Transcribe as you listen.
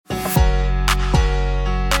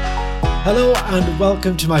Hello and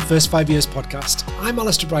welcome to my First 5 Years podcast. I'm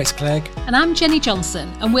Alistair Bryce-Clegg. And I'm Jenny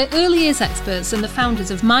Johnson, and we're early years experts and the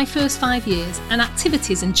founders of My First 5 Years, an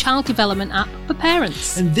activities and child development app for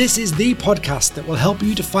parents. And this is the podcast that will help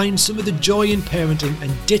you to find some of the joy in parenting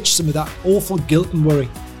and ditch some of that awful guilt and worry.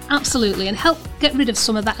 Absolutely, and help get rid of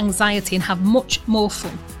some of that anxiety and have much more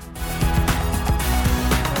fun.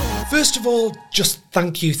 First of all, just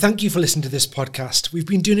thank you. Thank you for listening to this podcast. We've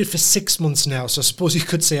been doing it for 6 months now, so I suppose you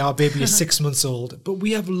could say our baby is 6 months old. But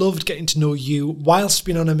we have loved getting to know you whilst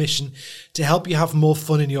being on a mission to help you have more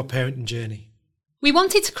fun in your parenting journey. We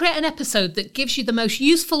wanted to create an episode that gives you the most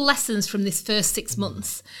useful lessons from this first 6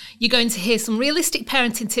 months. You're going to hear some realistic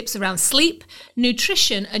parenting tips around sleep,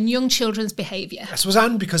 nutrition and young children's behaviour. I suppose,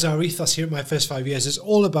 and because our ethos here at My First 5 Years is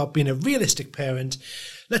all about being a realistic parent,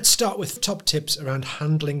 let's start with top tips around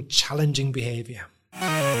handling challenging behaviour.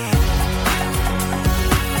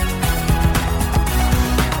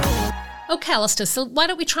 Okay, Alistair, so why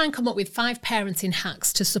don't we try and come up with 5 parenting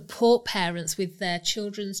hacks to support parents with their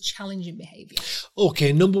children's challenging behaviour?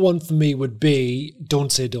 Okay, number one for me would be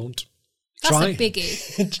don't say don't. That's a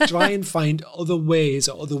biggie. Try and find other ways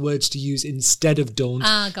or other words to use instead of don't,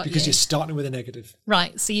 because you're starting with a negative.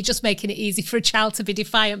 Right, so you're just making it easy for a child to be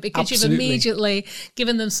defiant because You've immediately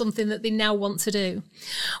given them something that they now want to do.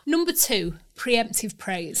 Number 2, preemptive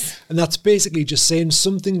praise. And that's basically just saying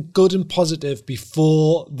something good and positive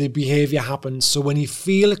before the behaviour happens. So when you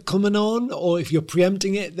feel it coming on, or if you're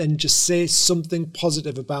preempting it, then just say something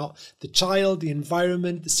positive about the child, the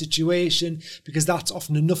environment, the situation, because that's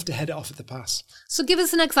often enough to head it off at the pass. So give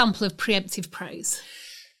us an example of preemptive praise.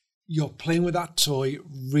 You're playing with that toy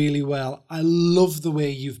really well. I love the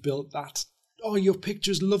way you've built that. Oh, your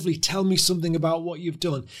picture's lovely. Tell me something about what you've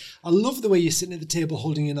done. I love the way you're sitting at the table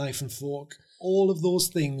holding your knife and fork. All of those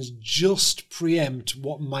things just preempt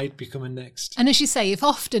what might be coming next. And as you say, if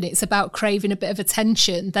often it's about craving a bit of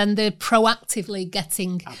attention, then they're proactively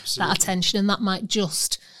getting that attention, and that might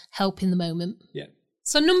just help in the moment. Yeah.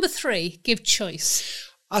 So number 3, give choice.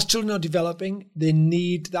 As children are developing, they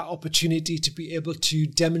need that opportunity to be able to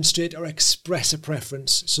demonstrate or express a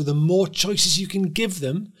preference. So the more choices you can give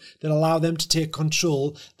them that allow them to take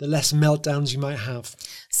control, the less meltdowns you might have.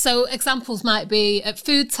 So examples might be at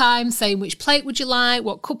food time, saying which plate would you like,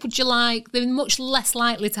 what cup would you like. They're much less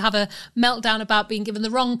likely to have a meltdown about being given the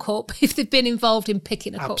wrong cup if they've been involved in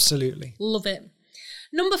picking a cup. Absolutely. Love it.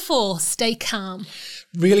 Number 4, stay calm.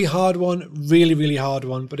 Really hard one, really hard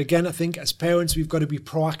one. But again, I think as parents, we've got to be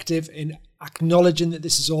proactive in acknowledging that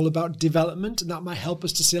this is all about development, and that might help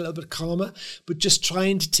us to stay a little bit calmer. But just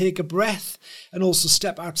trying to take a breath and also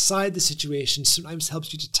step outside the situation sometimes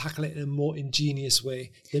helps you to tackle it in a more ingenious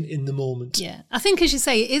way than in the moment. Yeah, I think, as you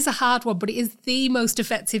say, it is a hard one, but it is the most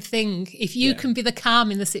effective thing. If you can be the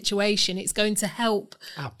calm in the situation, it's going to help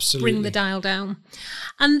bring the dial down.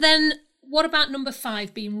 And then what about number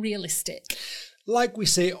 5, being realistic? Like we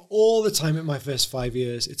say all the time at My First 5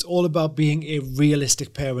 Years, it's all about being a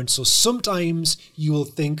realistic parent. So sometimes you will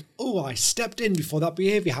think, oh, I stepped in before that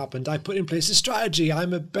behaviour happened. I put in place a strategy.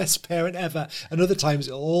 I'm a best parent ever. And other times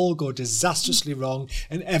it'll all go disastrously wrong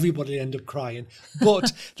and everybody will end up crying.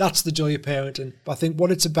 But that's the joy of parenting. But I think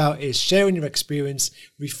what it's about is sharing your experience,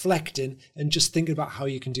 reflecting, and just thinking about how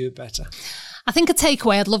you can do it better. I think a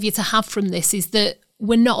takeaway I'd love you to have from this is that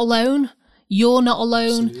we're not alone. You're not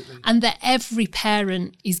alone. Absolutely. And that every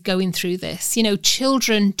parent is going through this. You know,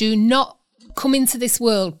 children do not come into this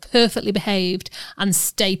world perfectly behaved and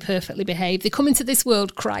stay perfectly behaved. They come into this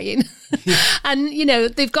world crying. And, you know,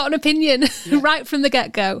 they've got an opinion right from the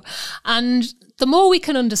get-go. And the more we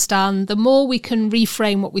can understand, the more we can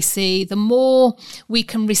reframe what we see, the more we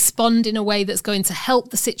can respond in a way that's going to help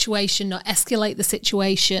the situation, not escalate the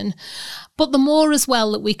situation. But the more as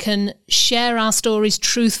well that we can share our stories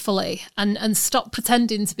truthfully and stop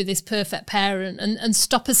pretending to be this perfect parent and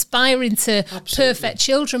stop aspiring to perfect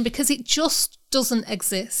children, because it just doesn't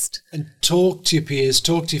exist. And talk to your peers,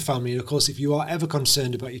 talk to your family. And of course, if you are ever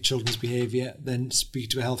concerned about your children's behaviour, then speak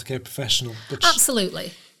to a healthcare professional. But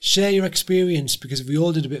absolutely. Share your experience, because if we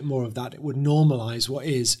all did a bit more of that, it would normalise what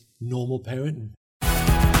is normal parenting.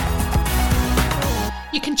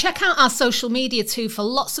 You can check out our social media too for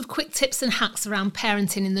lots of quick tips and hacks around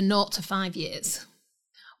parenting in the 0 to 5 years.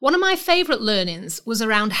 One of my favourite learnings was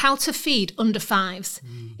around how to feed under 5s.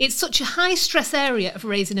 It's such a high stress area of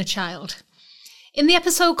raising a child. In the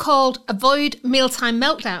episode called Avoid Mealtime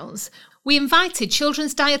Meltdowns, we invited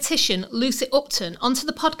children's dietitian Lucy Upton onto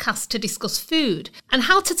the podcast to discuss food and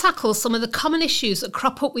how to tackle some of the common issues that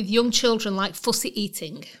crop up with young children, like fussy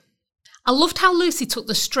eating. I loved how Lucy took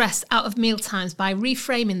the stress out of mealtimes by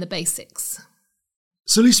reframing the basics.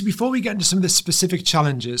 So Lucy, before we get into some of the specific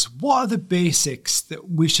challenges, what are the basics that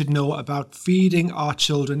we should know about feeding our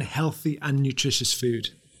children healthy and nutritious food?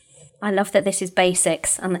 I love that this is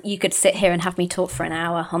basics, and you could sit here and have me talk for an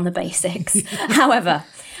hour on the basics. However,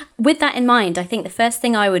 with that in mind, I think the first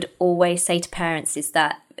thing I would always say to parents is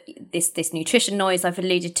that this nutrition noise I've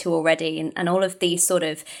alluded to already, and all of these sort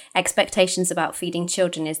of expectations about feeding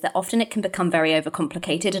children, is that often it can become very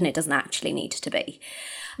overcomplicated and it doesn't actually need to be.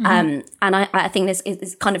 And I think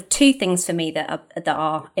there's kind of two things for me that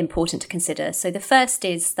are important to consider. So the first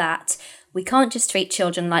is that we can't just treat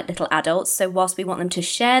children like little adults. So whilst we want them to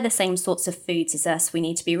share the same sorts of foods as us, we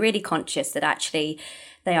need to be really conscious that actually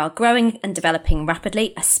they are growing and developing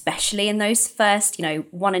rapidly, especially in those first,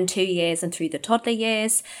 1 and 2 years and through the toddler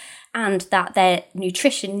years, and that their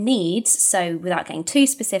nutrition needs, so without getting too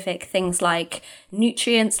specific, things like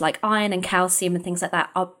nutrients like iron and calcium and things like that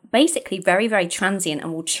are basically very, very transient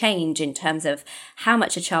and will change in terms of how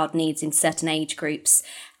much a child needs in certain age groups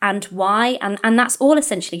and why. And that's all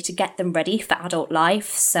essentially to get them ready for adult life.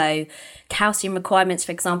 So calcium requirements,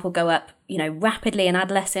 for example, go up, rapidly in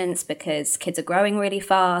adolescence because kids are growing really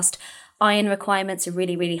fast. Iron requirements are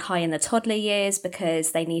really, really high in the toddler years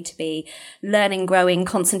because they need to be learning, growing,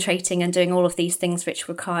 concentrating and doing all of these things, which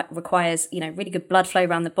requires, really good blood flow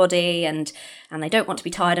around the body, and they don't want to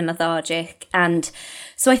be tired and lethargic. And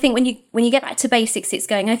so I think when you get back to basics, it's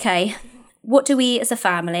going, okay, what do we as a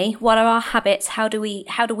family, what are our habits? How do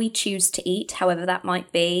we choose to eat, however that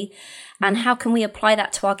might be? And how can we apply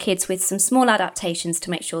that to our kids with some small adaptations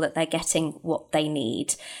to make sure that they're getting what they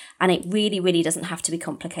need? And it really, really doesn't have to be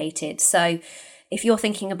complicated. So if you're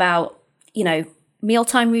thinking about,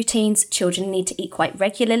 mealtime routines, children need to eat quite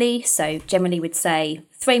regularly. So generally we'd say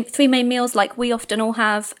three main meals like we often all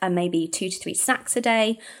have, and maybe 2 to 3 snacks a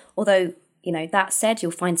day. Although, that said,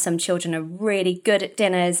 you'll find some children are really good at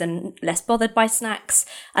dinners and less bothered by snacks,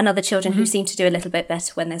 and other children who seem to do a little bit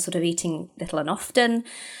better when they're sort of eating little and often.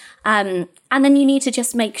 And then you need to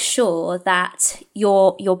just make sure that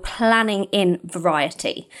you're planning in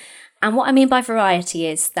variety. And what I mean by variety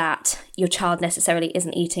is that your child necessarily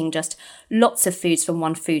isn't eating just lots of foods from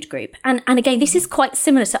one food group. And again, this is quite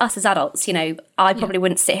similar to us as adults. I probably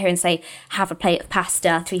wouldn't sit here and say, have a plate of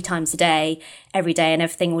pasta 3 times a day, every day, and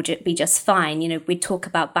everything will be just fine. We'd talk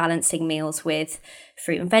about balancing meals with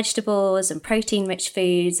fruit and vegetables and protein-rich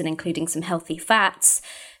foods and including some healthy fats.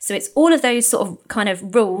 So it's all of those sort of kind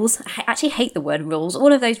of rules. I actually hate the word rules.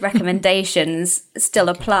 All of those recommendations still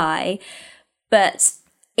apply, but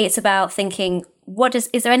it's about thinking,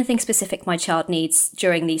 is there anything specific my child needs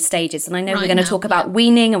during these stages? And I know we're going to talk about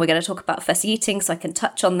weaning and we're going to talk about fussy eating, so I can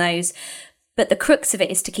touch on those. But the crux of it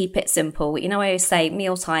is to keep it simple. I always say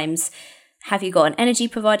meal times. Have you got an energy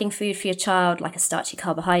providing food for your child, like a starchy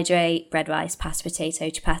carbohydrate, bread, rice, pasta, potato,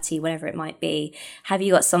 chapati, whatever it might be? Have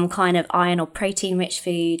you got some kind of iron or protein rich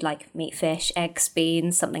food like meat, fish, eggs,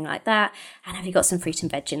 beans, something like that? And have you got some fruit and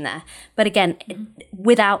veg in there? But again,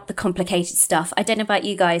 without the complicated stuff. I don't know about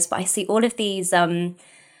you guys, but I see all of these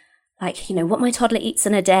what my toddler eats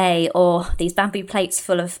in a day, or these bamboo plates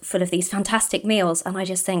full of these fantastic meals, and I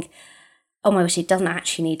just think, oh my gosh, it doesn't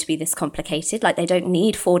actually need to be this complicated. Like, they don't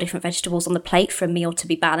need 4 different vegetables on the plate for a meal to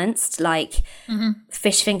be balanced. Like,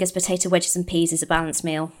 fish fingers, potato wedges and peas is a balanced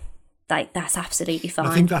meal. Like, that's absolutely fine.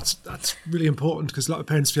 I think that's really important, because a lot of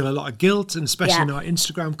parents feel a lot of guilt, and especially in our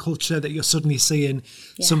Instagram culture, that you're suddenly seeing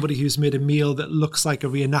somebody who's made a meal that looks like a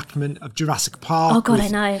reenactment of Jurassic Park. Oh God, I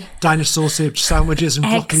know. Dinosaur sandwiches and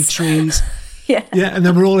broccoli trees. Yeah, and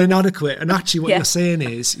then we're all inadequate. And actually what you're saying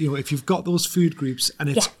is, if you've got those food groups and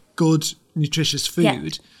it's good, nutritious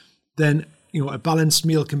food, then a balanced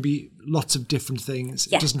meal can be lots of different things.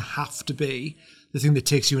 It doesn't have to be the thing that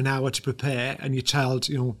takes you an hour to prepare and your child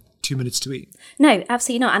 2 minutes to eat. No,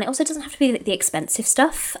 absolutely not. And it also doesn't have to be the expensive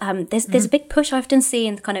stuff. There's a big push I often see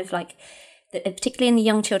in kind of like, particularly in the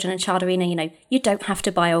young children and child arena, you don't have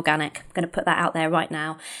to buy organic. I'm going to put that out there right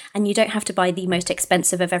now. And you don't have to buy the most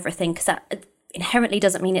expensive of everything, because that inherently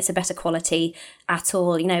doesn't mean it's a better quality at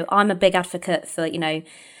all. I'm a big advocate for,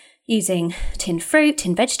 using tinned fruit,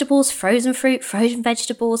 tinned vegetables, frozen fruit, frozen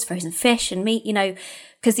vegetables, frozen fish and meat,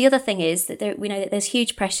 because the other thing is that we know that there's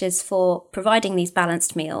huge pressures for providing these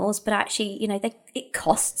balanced meals, but actually, it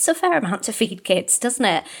costs a fair amount to feed kids, doesn't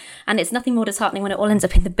it? And it's nothing more disheartening when it all ends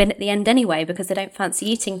up in the bin at the end anyway, because they don't fancy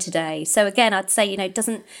eating today. So again, I'd say,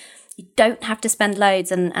 you don't have to spend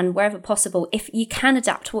loads, and wherever possible, if you can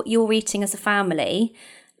adapt what you're eating as a family,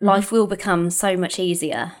 life will become so much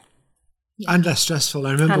easier. And less stressful.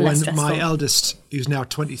 I remember And less when stressful. my eldest, who's now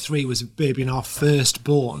 23, was a baby and our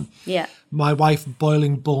firstborn. Yeah. My wife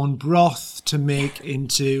boiling bone broth to make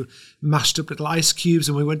into mashed up little ice cubes.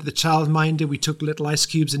 And we went to the childminder. We took little ice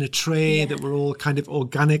cubes in a tray that were all kind of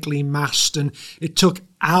organically mashed. And it took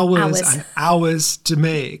hours and hours to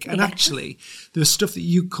make. And actually, there was stuff that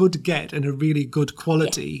you could get in a really good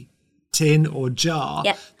quality tin or jar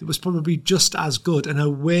that was probably just as good and a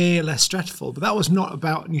way less stressful. But that was not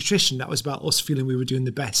about nutrition. That was about us feeling we were doing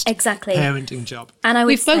the best parenting job. And I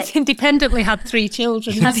would We've both independently had 3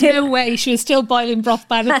 children. There's no way she was still boiling broth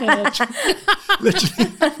by the third.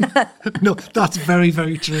 Literally. No, that's very,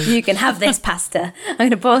 very true. You can have this pasta. I'm going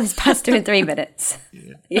to boil this pasta in 3 minutes.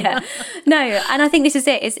 Yeah. No, and I think this is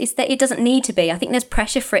it. It's that it doesn't need to be. I think there's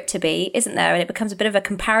pressure for it to be, isn't there? And it becomes a bit of a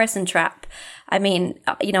comparison trap. I mean,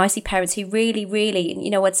 I see parents who really, really,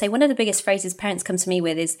 I'd say one of the biggest phrases parents come to me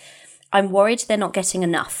with is, I'm worried they're not getting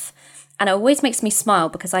enough. And it always makes me smile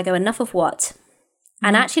because I go, enough of what?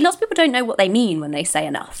 And actually, lots of people don't know what they mean when they say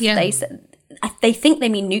enough. Yeah. They think they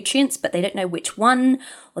mean nutrients, but they don't know which one,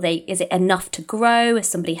 or is it enough to grow? Has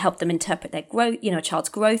somebody helped them interpret their growth, a child's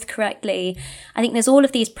growth correctly? I think there's all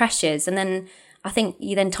of these pressures. And then I think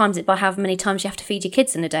you then times it by how many times you have to feed your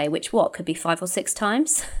kids in a day, which could be 5 or 6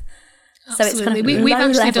 times. Absolutely. So it's kind of We've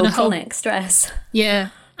actually done a whole chronic stress. Yeah,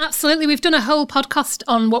 absolutely. We've done a whole podcast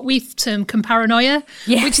on what we've termed comparanoia,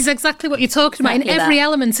 which is exactly what you're talking about. In every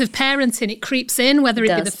element of parenting, it creeps in, whether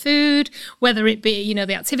it be the food, whether it be,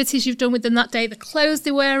 the activities you've done with them that day, the clothes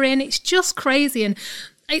they're wearing. It's just crazy. And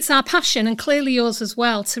it's our passion, and clearly yours as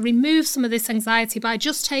well, to remove some of this anxiety by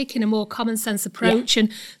just taking a more common sense approach and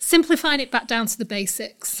simplifying it back down to the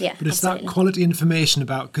basics. Yeah, but it's that quality information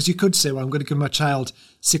about, because you could say, well, I'm going to give my child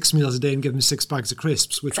 6 meals a day and give them 6 bags of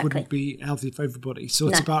crisps, which wouldn't be healthy for everybody. So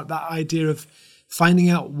it's about that idea of finding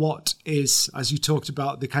out what is, as you talked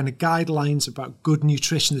about, the kind of guidelines about good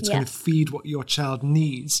nutrition that's going to feed what your child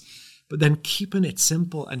needs, but then keeping it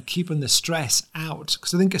simple and keeping the stress out.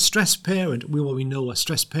 Because I think a stressed parent, we know a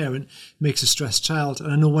stressed parent makes a stressed child.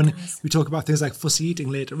 And I know when we talk about things like fussy eating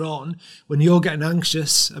later on, when you're getting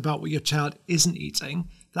anxious about what your child isn't eating,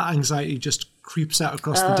 that anxiety just creeps out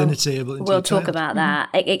across the dinner table. We'll talk about that.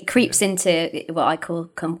 It creeps into what I call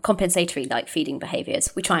compensatory feeding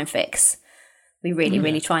behaviours. We try and fix. We really,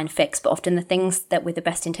 really try and fix. But often the things that with the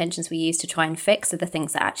best intentions we use to try and fix are the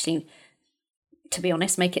things that actually, to be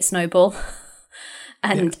honest, make it snowball.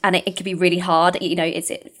 And it can be really hard.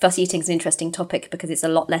 Fussy eating is an interesting topic because it's a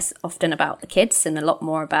lot less often about the kids and a lot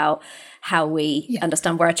more about how we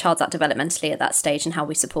understand where a child's at developmentally at that stage and how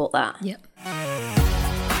we support that. Yep.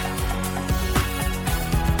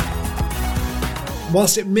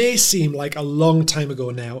 Whilst it may seem like a long time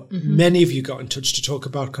ago now, many of you got in touch to talk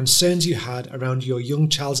about concerns you had around your young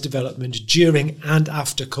child's development during and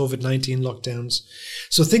after COVID-19 lockdowns.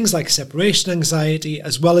 So things like separation anxiety,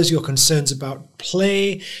 as well as your concerns about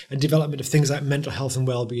play and development of things like mental health and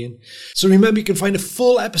well-being. So remember, you can find a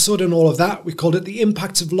full episode on all of that. We called it The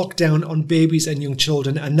Impacts of Lockdown on Babies and Young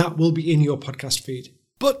Children, and that will be in your podcast feed.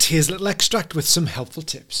 But here's a little extract with some helpful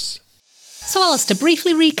tips. So, Alistair,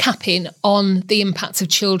 briefly recapping on the impact of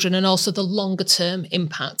children and also the longer term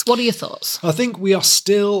impact. What are your thoughts? I think we are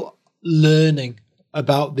still learning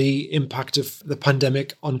about the impact of the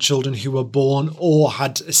pandemic on children who were born or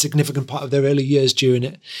had a significant part of their early years during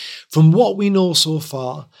it. From what we know so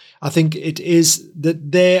far, I think it is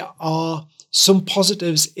that there are some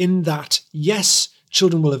positives in that, yes,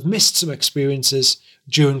 children will have missed some experiences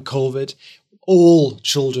during COVID. All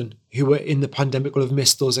children who were in the pandemic will have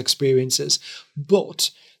missed those experiences, but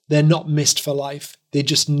they're not missed for life. They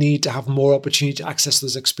just need to have more opportunity to access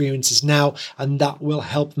those experiences now, and that will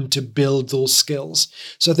help them to build those skills.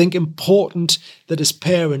 So I think important that as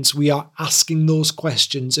parents, we are asking those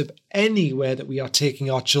questions of anywhere that we are taking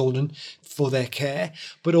our children for their care,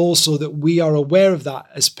 but also that we are aware of that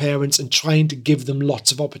as parents and trying to give them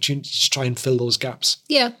lots of opportunities to try and fill those gaps.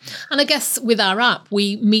 Yeah. And I guess with our app,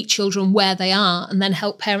 we meet children where they are and then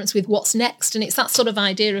help parents with what's next. And it's that sort of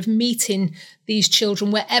idea of meeting these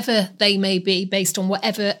children wherever they may be based on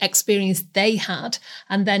whatever experience they had,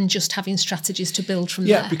 and then just having strategies to build from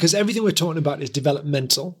there. Yeah, because everything we're talking about is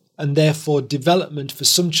developmental, and therefore development for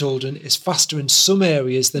some children is faster in some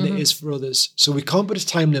areas than it is for others. So we can't put a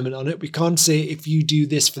time limit on it. We can't say if you do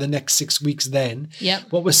this for the next 6 weeks then.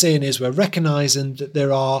 Yep. What we're saying is we're recognising that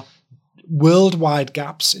there are worldwide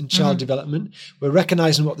gaps in child development. We're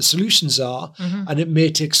recognising what the solutions are, and it may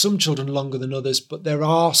take some children longer than others, but there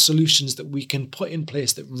are solutions that we can put in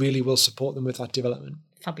place that really will support them with that development.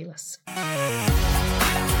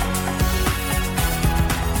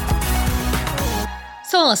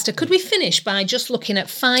 So, Alistair, could we finish by just looking at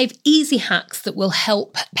 5 easy hacks that will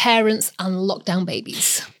help parents and lockdown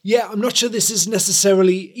babies? Yeah, I'm not sure this is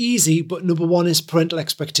necessarily easy, but number 1 is parental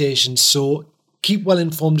expectations. So keep well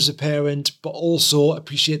informed as a parent, but also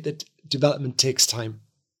appreciate that development takes time.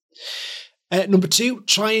 Number 2,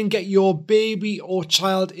 try and get your baby or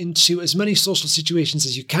child into as many social situations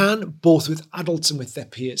as you can, both with adults and with their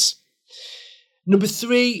peers. Number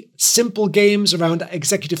 3, simple games around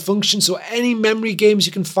executive function. So any memory games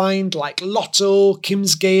you can find, like Lotto,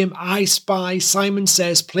 Kim's Game, I Spy, Simon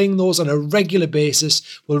Says, playing those on a regular basis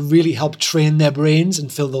will really help train their brains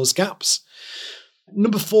and fill those gaps.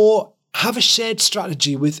 Number 4, have a shared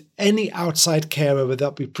strategy with any outside carer, whether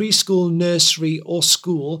that be preschool, nursery or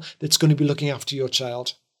school, that's going to be looking after your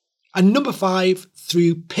child. And number 5,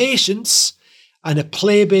 through patience and a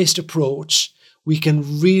play-based approach, we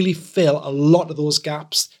can really fill a lot of those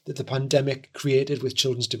gaps that the pandemic created with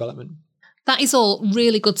children's development. That is all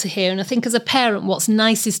really good to hear. And I think as a parent, what's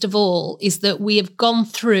nicest of all is that we have gone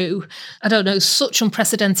through, such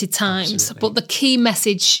unprecedented times. Absolutely. But the key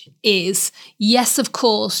message is, yes, of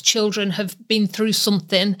course, children have been through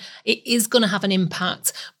something. It is going to have an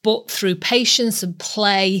impact. But through patience and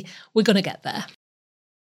play, we're going to get there.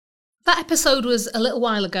 That episode was a little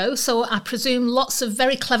while ago, so I presume lots of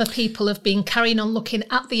very clever people have been carrying on looking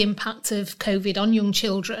at the impact of COVID on young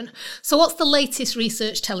children. So what's the latest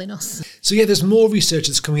research telling us? So there's more research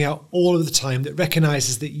that's coming out all of the time that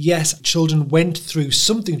recognises that, yes, children went through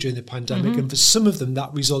something during the pandemic, and for some of them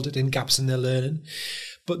that resulted in gaps in their learning.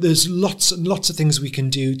 But there's lots and lots of things we can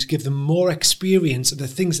do to give them more experience of the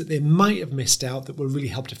things that they might have missed out that will really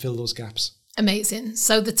help to fill those gaps. Amazing.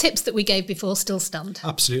 So the tips that we gave before still stand?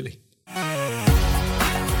 Absolutely.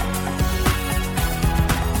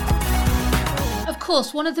 Of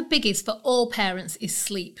course, one of the biggies for all parents is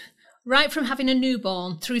sleep, right from having a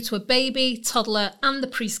newborn through to a baby, toddler and the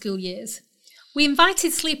preschool years. We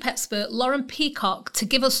invited sleep expert Lauren Peacock to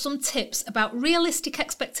give us some tips about realistic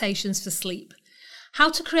expectations for sleep, how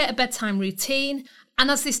to create a bedtime routine,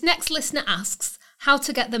 and as this next listener asks, how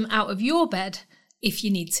to get them out of your bed if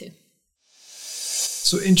you need to.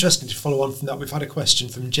 So interesting to follow on from that, we've had a question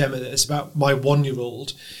from Gemma that is about my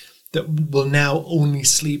 1-year-old that will now only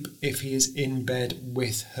sleep if he is in bed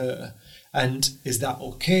with her. And is that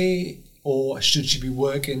okay? Or should she be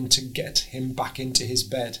working to get him back into his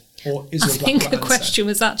bed? Or is I think the question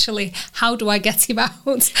was actually, how do I get him out?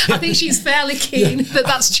 I think she's fairly keen that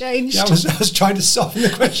that's changed. Yeah, I was trying to soften the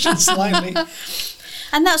question slightly.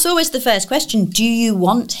 And that's always the first question. Do you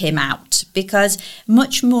want him out? Because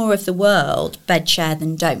much more of the world bed share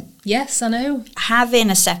than don't. Yes, I know. Having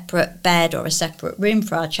a separate bed or a separate room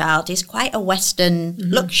for our child is quite a Western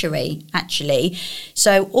luxury, actually.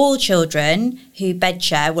 So all children who bed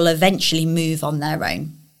share will eventually move on their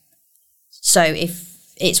own. So if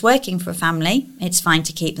it's working for a family, it's fine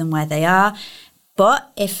to keep them where they are.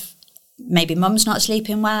 But if maybe mum's not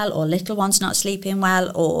sleeping well, or little one's not sleeping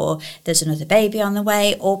well, or there's another baby on the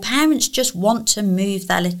way, or parents just want to move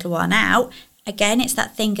their little one out, again, it's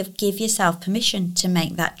that thing of give yourself permission to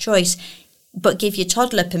make that choice, but give your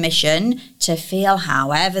toddler permission to feel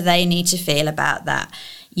however they need to feel about that.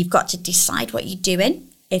 You've got to decide what you're doing.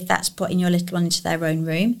 If that's putting your little one into their own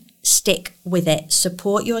room, stick with it.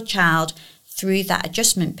 Support your child through that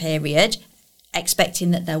adjustment period,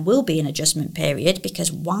 expecting that there will be an adjustment period, because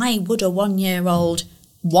why would a 1-year-old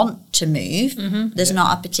want to move? There's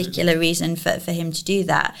not a particular reason for him to do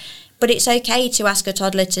that. But it's okay to ask a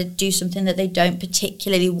toddler to do something that they don't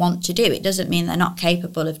particularly want to do. It doesn't mean they're not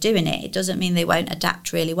capable of doing it. It doesn't mean they won't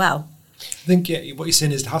adapt really well. I think what you're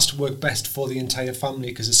saying is it has to work best for the entire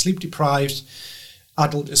family, because a sleep-deprived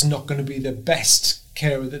adult is not going to be the best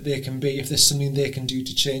carer that they can be if there's something they can do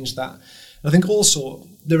to change that. I think also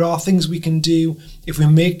there are things we can do if we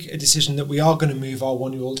make a decision that we are going to move our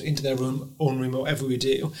 1-year-old into their own room, whatever we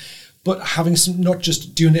do, but having some, not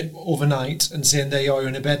just doing it overnight and saying there you are, you're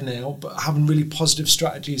in a bed now, but having really positive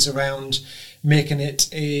strategies around making it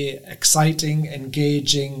a exciting,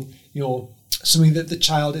 engaging, something that the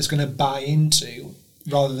child is going to buy into,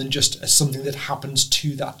 rather than just as something that happens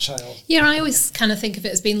to that child. Yeah, I always kind of think of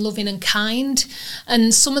it as being loving and kind.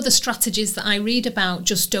 And some of the strategies that I read about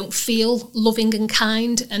just don't feel loving and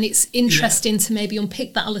kind. And it's interesting to maybe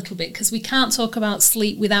unpick that a little bit, because we can't talk about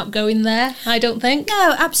sleep without going there, I don't think.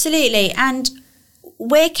 No, absolutely. And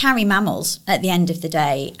we're carry mammals at the end of the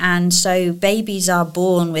day, and so babies are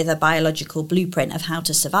born with a biological blueprint of how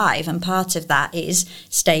to survive, and part of that is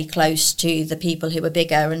stay close to the people who are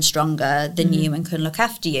bigger and stronger than you and can look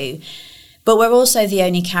after you. But we're also the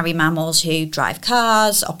only carry mammals who drive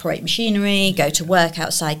cars, operate machinery, go to work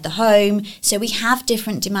outside the home. So we have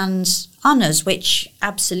different demands on us, which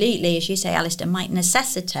absolutely, as you say, Alistair, might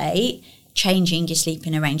necessitate changing your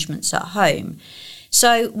sleeping arrangements at home.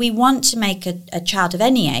 So we want to make a child of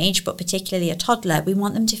any age, but particularly a toddler, we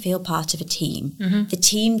want them to feel part of a team. Mm-hmm. The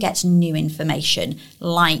team gets new information,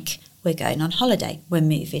 like we're going on holiday, we're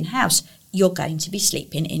moving house, you're going to be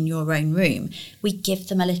sleeping in your own room. We give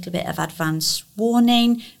them a little bit of advance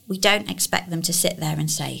warning. We don't expect them to sit there and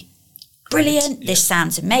say, brilliant, this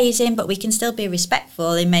sounds amazing, but we can still be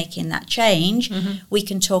respectful in making that change. Mm-hmm. We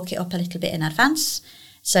can talk it up a little bit in advance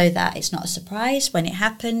so that it's not a surprise when it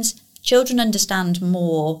happens. Children understand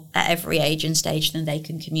more at every age and stage than they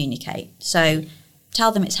can communicate. So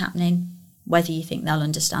tell them it's happening, whether you think they'll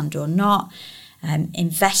understand or not.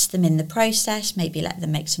 Invest them in the process, maybe let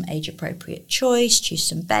them make some age-appropriate choice, choose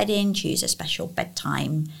some bedding, choose a special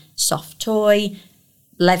bedtime soft toy,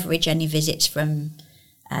 leverage any visits from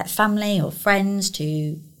family or friends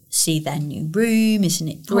to see their new room. Isn't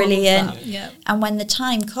it brilliant? Yeah. And when the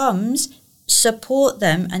time comes, support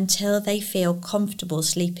them until they feel comfortable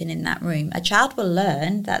sleeping in that room. A child will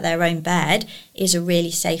learn that their own bed is a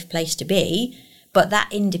really safe place to be, but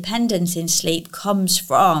that independence in sleep comes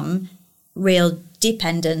from real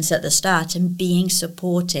dependence at the start and being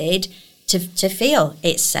supported to feel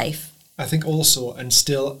it's safe. I think also, and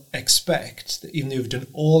still expect that even though you've done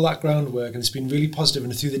all that groundwork and it's been really positive,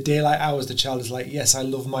 and through the daylight hours the child is like, yes, I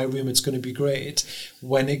love my room, it's going to be great.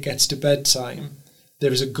 When it gets to bedtime,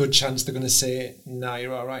 there is a good chance they're going to say, nah,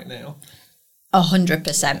 you're all right now.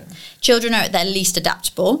 100%. Yeah. Children are at their least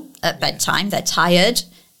adaptable at bedtime. They're tired.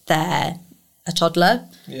 They're a toddler.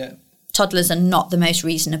 Yeah. Toddlers are not the most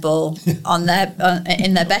reasonable in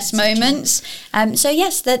their best moments. So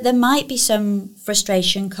yes, there might be some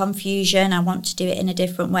frustration, confusion. I want to do it in a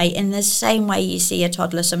different way. In the same way you see a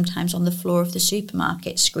toddler sometimes on the floor of the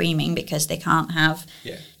supermarket screaming because they can't have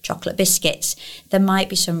chocolate biscuits. There might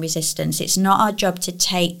be some resistance. It's not our job to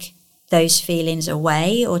take those feelings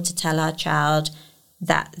away or to tell our child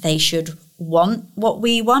that they should want what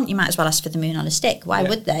we want. You might as well ask for the moon on a stick. Why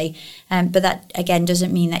would they? But that, again,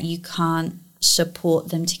 doesn't mean that you can't support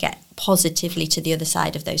them to get positively to the other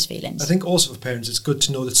side of those feelings. I think also for parents, it's good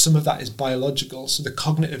to know that some of that is biological. So the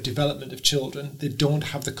cognitive development of children, they don't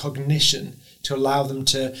have the cognition to allow them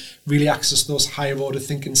to really access those higher order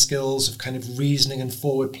thinking skills of kind of reasoning and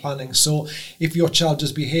forward planning. So if your child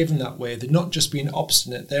does behave in that way, they're not just being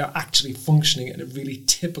obstinate, they are actually functioning in a really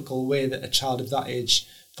typical way that a child of that age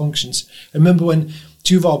functions. I remember when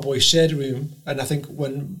two of our boys shared a room, and I think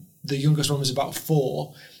when the youngest one was about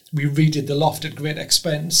 4, we redid the loft at great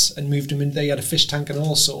expense and moved him in there. He had a fish tank and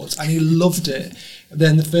all sorts, and he loved it. And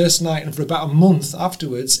then the first night, and for about a month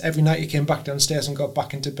afterwards, every night he came back downstairs and got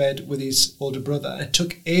back into bed with his older brother. And it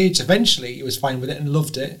took age. Eventually, he was fine with it and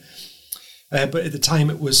loved it. But at the time,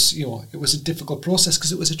 it was a difficult process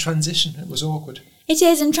because it was a transition. It was awkward. It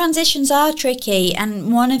is, and transitions are tricky.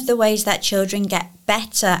 And one of the ways that children get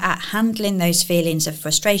better at handling those feelings of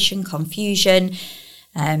frustration, confusion,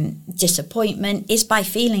 disappointment is by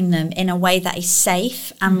feeling them in a way that is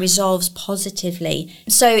safe and resolves positively.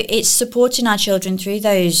 So it's supporting our children through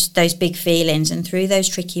those big feelings and through those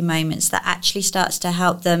tricky moments that actually starts to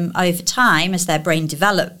help them over time as their brain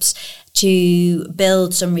develops to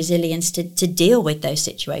build some resilience to deal with those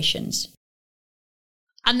situations.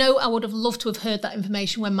 I know I would have loved to have heard that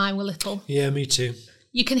information when mine were little. Yeah, me too.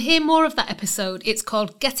 You can hear more of that episode. It's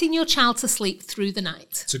called Getting Your Child to Sleep Through the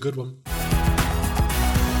Night. It's a good one.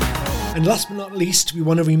 And last but not least, we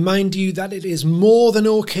want to remind you that it is more than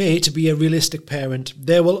okay to be a realistic parent.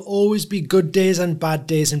 There will always be good days and bad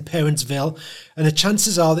days in Parentsville, and the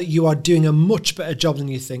chances are that you are doing a much better job than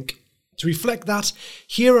you think. To reflect that,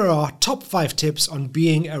 here are our top 5 tips on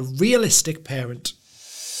being a realistic parent.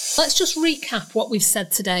 Let's just recap what we've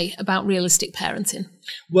said today about realistic parenting.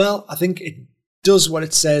 Well, I think it does what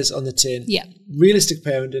it says on the tin. Yeah. Realistic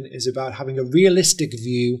parenting is about having a realistic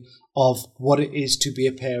view of what it is to be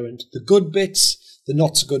a parent. The good bits, the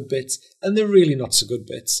not so good bits, and the really not so good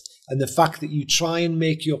bits. And the fact that you try and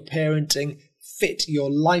make your parenting fit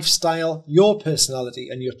your lifestyle, your personality,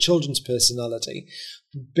 and your children's personality.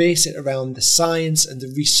 Base it around the science and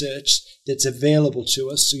the research that's available to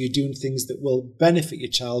us, so you're doing things that will benefit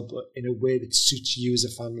your child, but in a way that suits you as a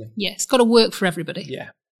family. Yeah, it's got to work for everybody. Yeah.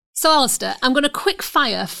 So, Alistair, I'm going to quick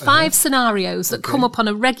fire 5 scenarios that come up on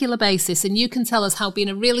a regular basis, and you can tell us how being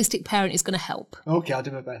a realistic parent is going to help. Okay, I'll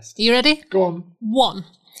do my best. Are you ready? Go on. 1.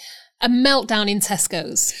 A meltdown in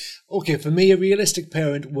Tesco's. Okay, for me, a realistic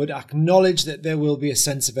parent would acknowledge that there will be a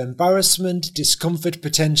sense of embarrassment, discomfort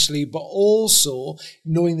potentially, but also,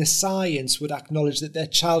 knowing the science, would acknowledge that their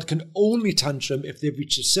child can only tantrum if they've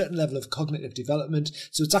reached a certain level of cognitive development.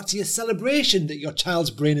 So it's actually a celebration that your child's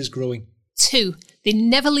brain is growing. 2, they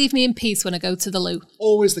never leave me in peace when I go to the loo.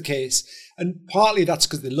 Always the case. And partly that's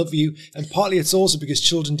because they love you, and partly it's also because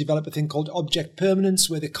children develop a thing called object permanence,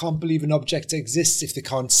 where they can't believe an object exists if they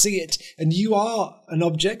can't see it. And you are an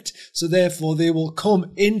object, so therefore they will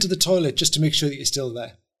come into the toilet just to make sure that you're still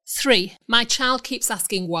there. 3, my child keeps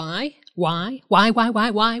asking why. Why?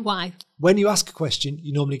 When you ask a question,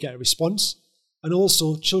 you normally get a response. And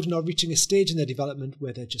also, children are reaching a stage in their development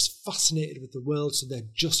where they're just fascinated with the world, so they're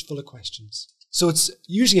just full of questions. So it's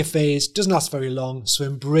usually a phase, doesn't last very long, so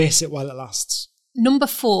embrace it while it lasts. Number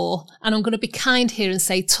 4, and I'm going to be kind here and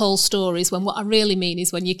say tall stories, when what I really mean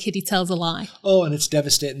is when your kiddie tells a lie. Oh, and it's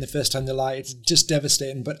devastating the first time they lie. It's just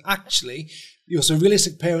devastating. But actually, so a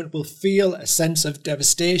realistic parent will feel a sense of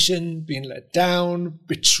devastation, being let down,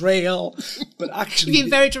 betrayal. But actually, You've been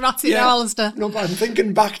very dramatic now, Alistair. No, but I'm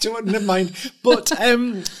thinking back to it, never mind. But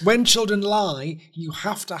when children lie, you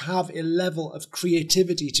have to have a level of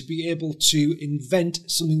creativity to be able to invent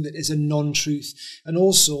something that is a non-truth. And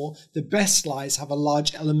also, the best lies have a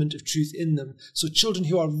large element of truth in them. So children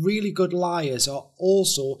who are really good liars are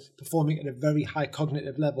also performing at a very high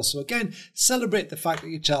cognitive level. So again, celebrate the fact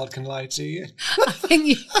that your child can lie to you. I think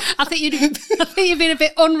you've been a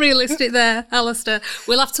bit unrealistic there, Alistair.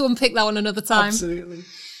 We'll have to unpick that one another time. Absolutely.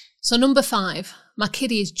 So number 5, my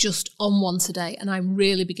kiddie is just on one today and I'm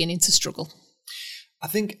really beginning to struggle. I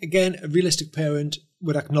think, again, a realistic parent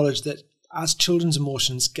would acknowledge that as children's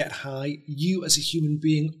emotions get high, you as a human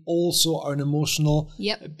being also are an emotional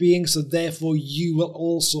being. So therefore, you will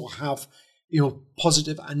also have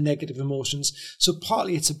positive and negative emotions. So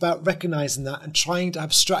partly it's about recognizing that and trying to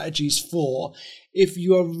have strategies for if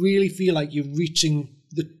you really feel like you're reaching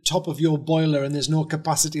the top of your boiler and there's no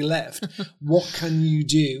capacity left, what can you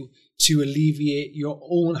do to alleviate your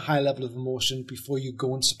own high level of emotion before you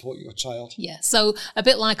go and support your child? Yeah, so a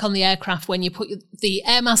bit like on the aircraft when you put the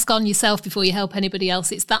air mask on yourself before you help anybody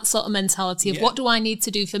else, it's that sort of mentality of what do I need to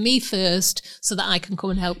do for me first so that I can come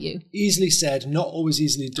and help you? Easily said, not always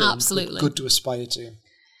easily done. Absolutely. But good to aspire to.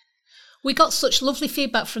 We got such lovely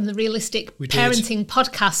feedback from the Realistic Parenting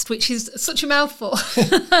podcast, which is such a mouthful.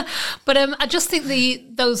 But I just think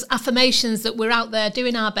those affirmations that we're out there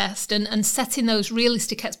doing our best and setting those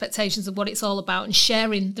realistic expectations of what it's all about and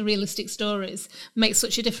sharing the realistic stories makes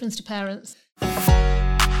such a difference to parents.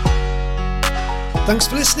 Thanks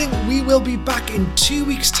for listening. We will be back in 2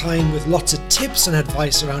 weeks' time with lots of tips and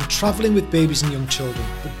advice around travelling with babies and young children.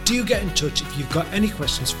 But do get in touch if you've got any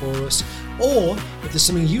questions for us or if there's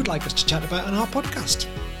something you'd like us to chat about on our podcast.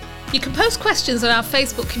 You can post questions on our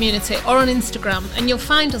Facebook community or on Instagram, and you'll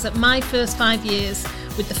find us at My First 5 Years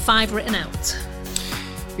with the 5 written out.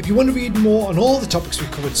 If you want to read more on all the topics we've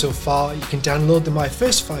covered so far, you can download the My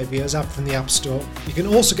First 5 Years app from the App Store. You can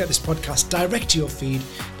also get this podcast direct to your feed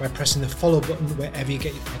by pressing the follow button wherever you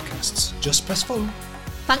get your podcasts. Just press follow.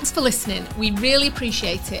 Thanks for listening. We really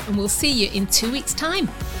appreciate it, and we'll see you in 2 weeks' time.